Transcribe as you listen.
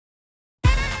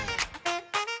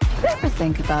ever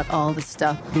think about all the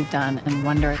stuff we've done and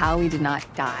wonder how we did not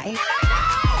die?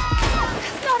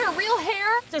 It's not her real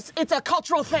hair. It's a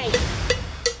cultural thing.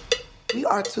 We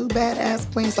are two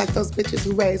badass queens like those bitches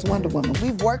who raised Wonder Woman.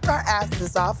 We've worked our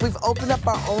asses off. We've opened up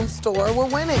our own store. We're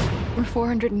winning. We're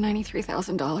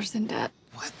 $493,000 in debt.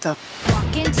 What the?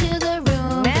 Walk into the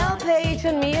room. Mel Page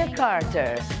and Mia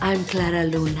Carter. I'm Clara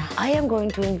Luna. I am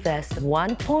going to invest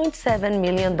 $1.7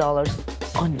 million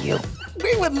on you.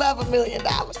 We would love $1 million.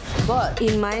 But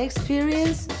in my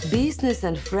experience, business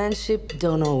and friendship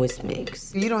don't always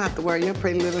mix. You don't have to worry your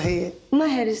pretty little head. My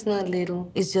head is not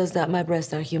little. It's just that my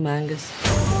breasts are humongous.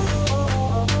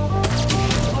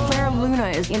 Luna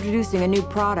is introducing a new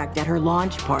product at her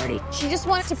launch party. She just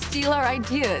wants to steal our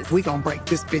ideas. We gonna break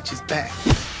this bitch's back.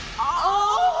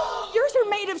 Oh! Yours are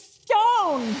made of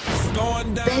stone.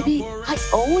 Baby, I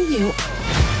own you.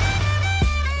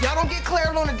 Y'all don't get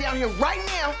Clara Luna down here right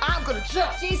now. I'm gonna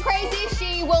jump. She's crazy,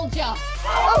 she will jump.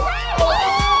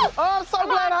 Oh, I'm so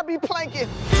glad I be planking.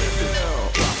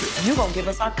 You gonna give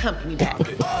us our company back.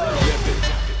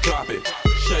 Drop it,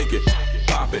 shake it,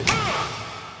 pop it.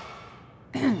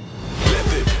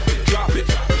 Drop it,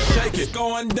 shake it,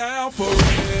 going down for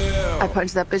real. I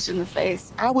punched that bitch in the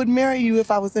face. I would marry you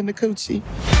if I was in the coochie.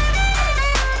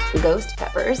 Ghost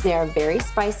peppers. They are very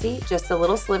spicy. Just a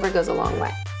little sliver goes a long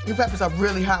way. Your peppers are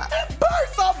really hot. It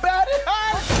burns so bad it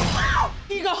hurts.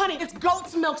 Here you go, honey. It's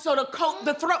goat's milk, so to coat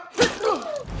the throat. It's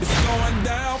going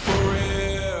down for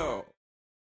real.